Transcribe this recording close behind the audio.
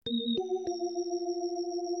A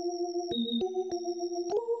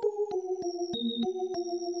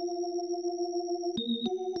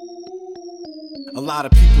lot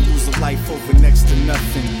of people lose a life over next to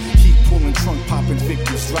nothing. Keep pulling, trunk popping,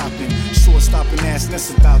 victims dropping. Short stopping ass,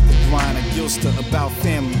 that's about the grind. A Gilster about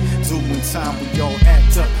family, doing time we all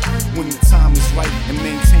act up when the time is right and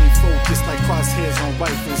maintain focus like crosshairs on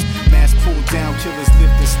rifles. Mass pull down, killers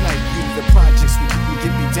live this night. You the projects when you can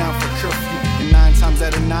get me down for curfew. And 9 times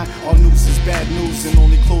out of 9, all news is bad news, and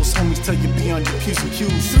only close homies tell you be on your P's and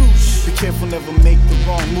Q's. Be careful, never make the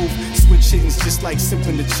wrong move. Switch hittings just like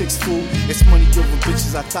sipping the chick's food. It's money over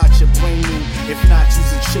bitches, I thought your brain knew. If not,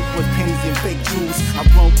 use a chick with pennies and fake jewels. I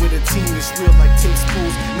run with a team that's real like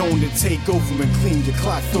tablespoons, known to take over and clean your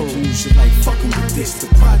clock through. You use your life fucking with this, the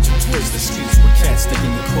project twist. The streets where cats stay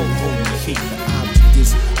in the cold, holding the heat. The object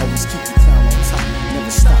is always keep the crown on top.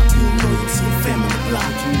 Never stop being loyal to your family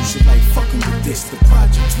block. You use your life fucking with this, the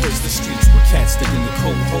project twist. The streets where cats stay in the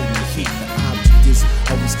cold, holding the heat. The object is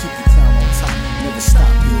always keep the crown on top. Never stop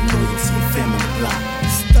being loyal to your family block.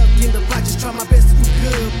 Stuck in the projects, try my best to do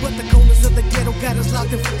good, but the corners of the ghetto got us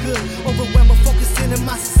locked in for good. Overwhelmed, focusing in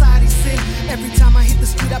my society's sin. Every time I hit the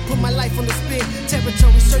street, I put my life on the spin.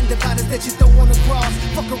 Territory, certain dividers that you don't wanna cross.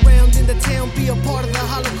 Fuck around in the town, be a part of the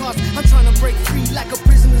Holocaust. I'm trying to break free like a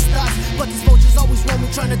prisoner's thoughts, but these vultures always want me,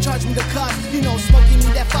 trying to charge me the cost. You know, smoking me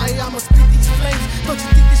that fire, I'ma spit these flames. Don't you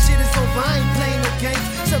think this shit is over? I ain't playing no games.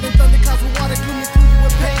 Serving thunderclouds with water, gloomy through you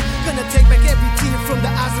with pain. Gonna take back every tear from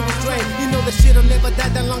the eyes that was drained. You know the shit'll never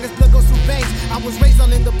die that long as blood goes through veins. I was raised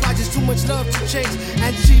all in the projects, too much love to change.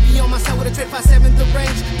 And she be on my side with a trade 5-7 the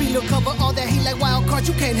range. Be look cover all that heat like wild cards,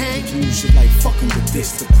 you can't hang. You use your life fucking with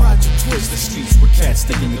this, the project twist. The streets where cats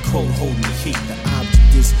stay in the cold, holding the heat. The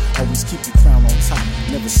object is always keep your crown on top.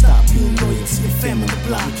 Never stop being loyal to your family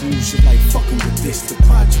block. You use your life fucking with this, the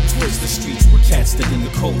project twist. The streets where cats stay in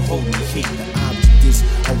the cold, holding the heat. The object is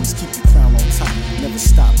always keep your crown on top. Never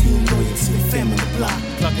stop being loyal to your family block.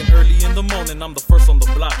 Clocking early in the morning, I'm the first on the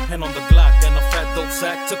block. Hand on the Glock and a fat dope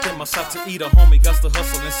sack. Took in my shot to eat, a homie got to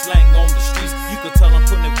hustle and slang on the streets. You could tell I'm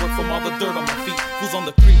putting in work from all the dirt on my feet. Who's on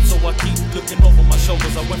the creep, so I keep looking over my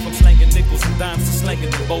shoulders. I went from slanging nickels and dimes to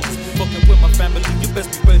slanging the bolts. Fucking with my family, you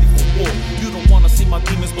best be ready for war. You don't wanna see my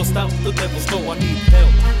demons bust out the devil's door. I need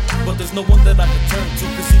help, but there's no one that I can turn to,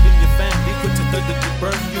 cause even your family quick to third degree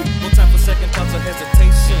burn you. No time for second thoughts or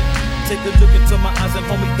hesitation. Take a look into my eyes and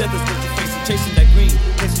homie, that is what you're facing. Chasing that green,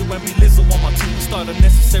 Hesha and be Lizzo on my team. Start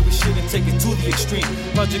unnecessary shit and take it to the extreme.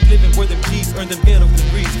 Project living where them G's earn them ghetto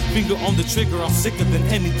degrees. Finger on the trigger, I'm sicker than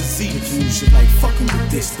any disease. You use your life fucking with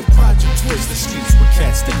this, the project twist. The streets where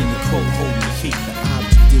cats stay in the cold, holding the heat. The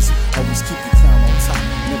object is always keep your crown on top.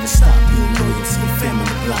 Never stop being loyal to your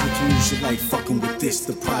family block. You use your life fucking with this,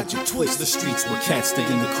 the project twist. The streets where cats stay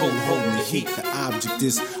in the cold, holding the heat. The object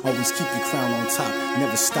is always keep your crown on top.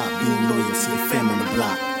 Never stop being loyal to your family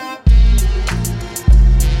block.